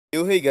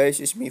Yo, hey guys,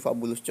 it's me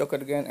Fabulous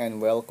Joker again and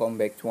welcome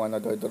back to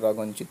another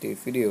Dragon GT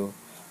video.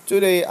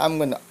 Today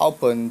I'm gonna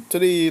open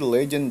 3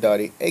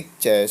 legendary egg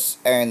chests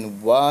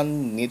and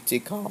 1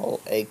 mythical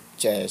egg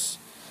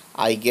chest.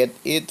 I get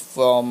it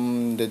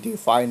from the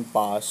Divine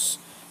Pass,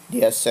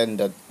 the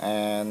Ascended,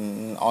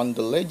 and on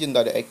the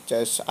legendary egg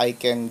chest I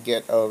can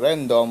get a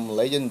random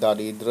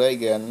legendary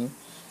dragon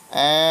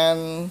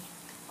and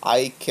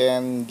I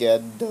can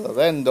get the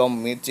random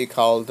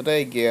mythical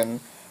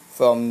dragon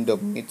from the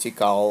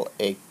mythical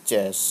egg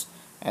chest,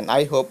 and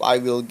I hope I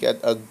will get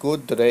a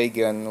good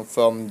dragon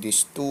from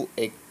these 2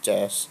 egg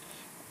chests.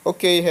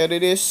 Okay, here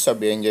it is.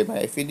 Sabi enjoy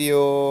my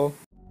video.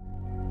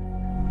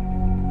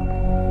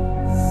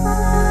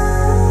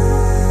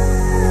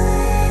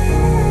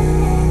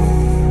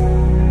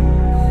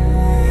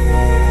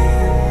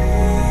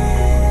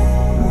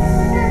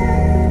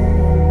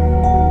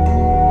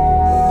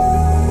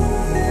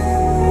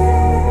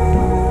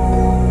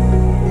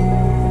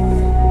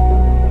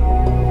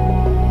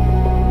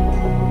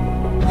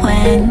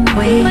 When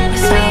we were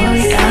so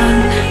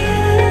young,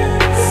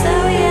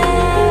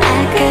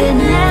 I could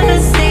never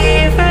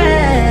see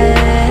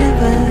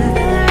forever.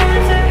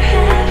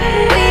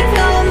 We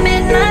go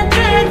midnight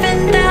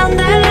driving down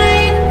that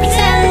lane,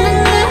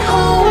 pretending the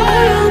whole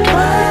world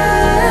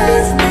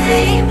was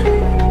lame.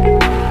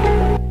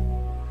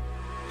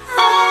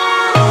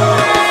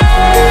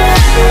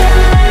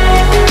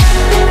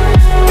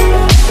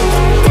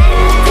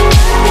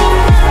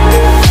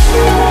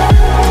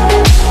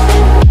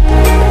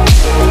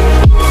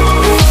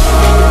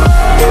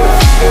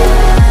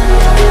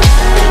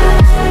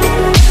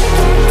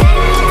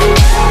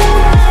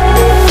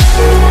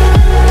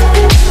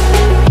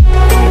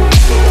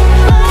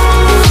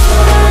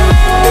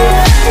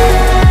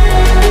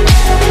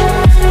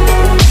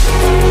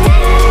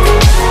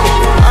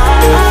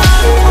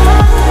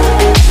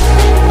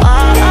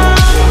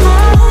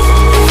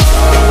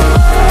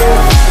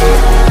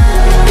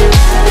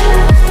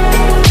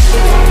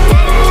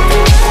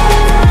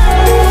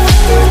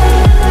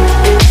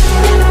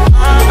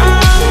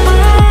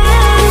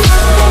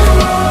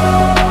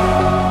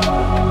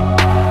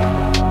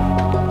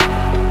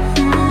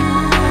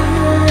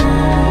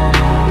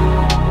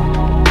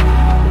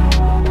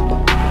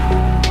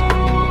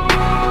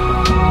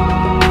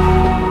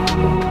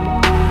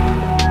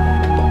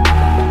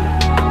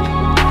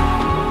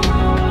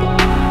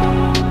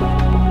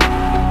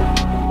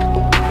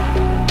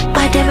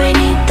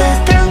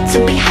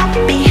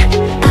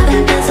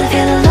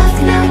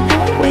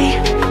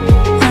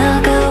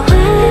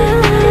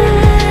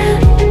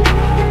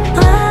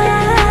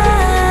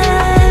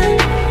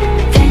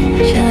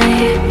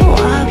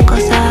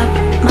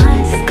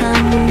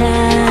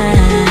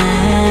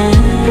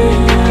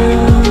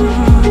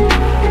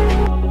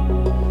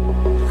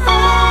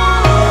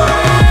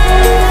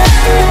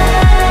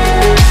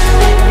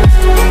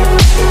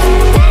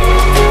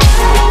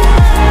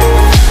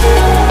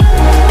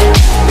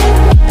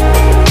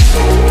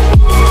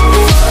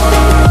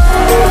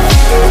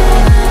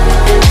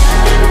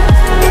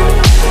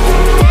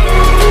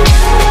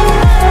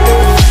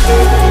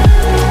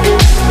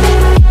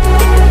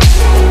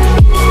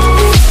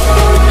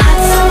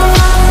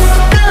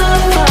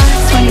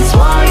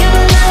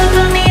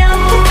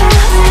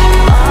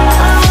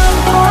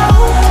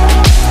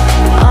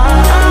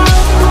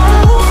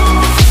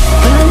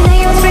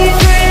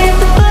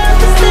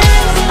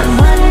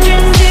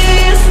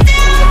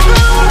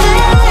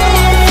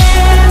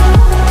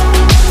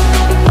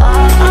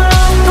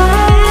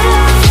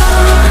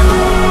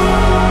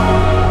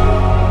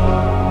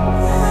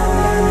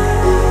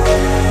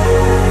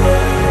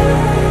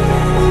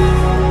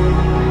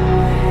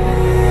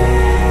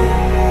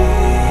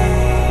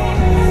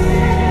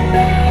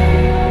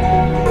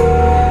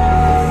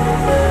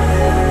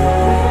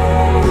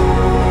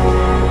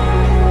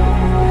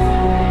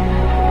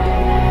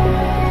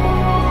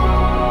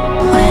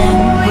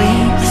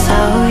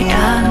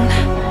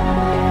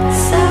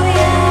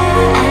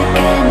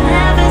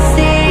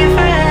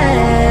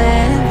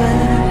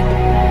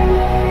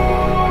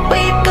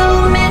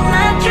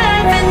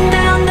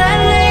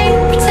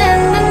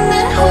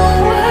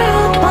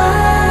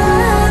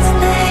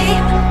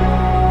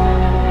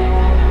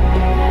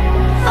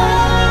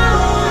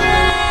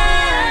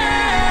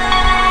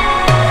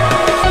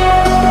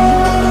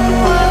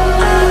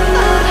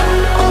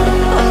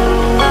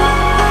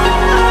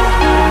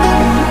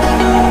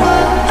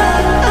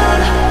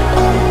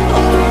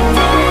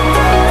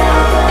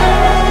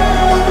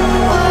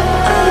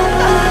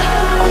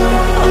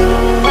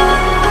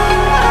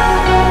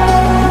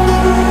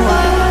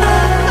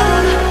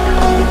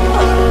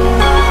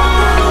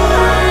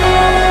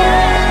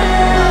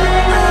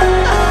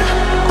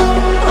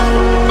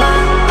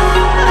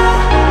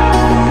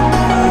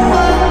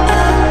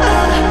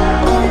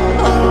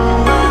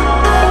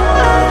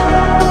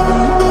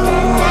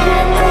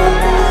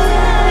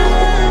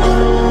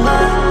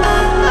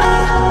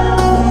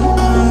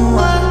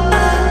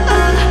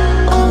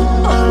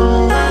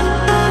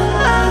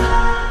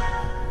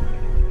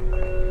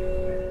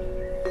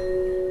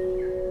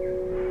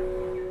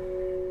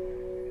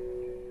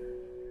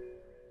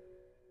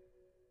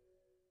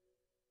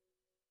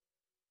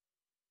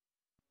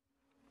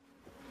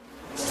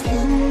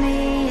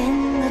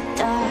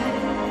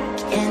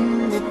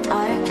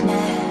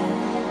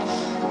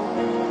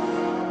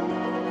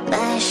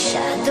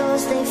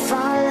 shadows, they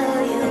follow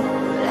you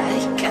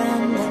like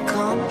an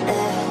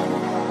accomplice.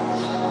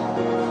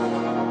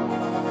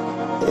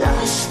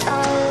 Lost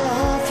all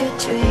of your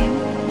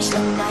dreams,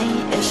 the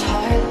night is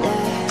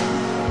harder.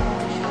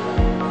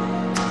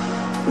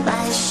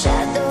 My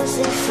shadows,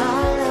 they follow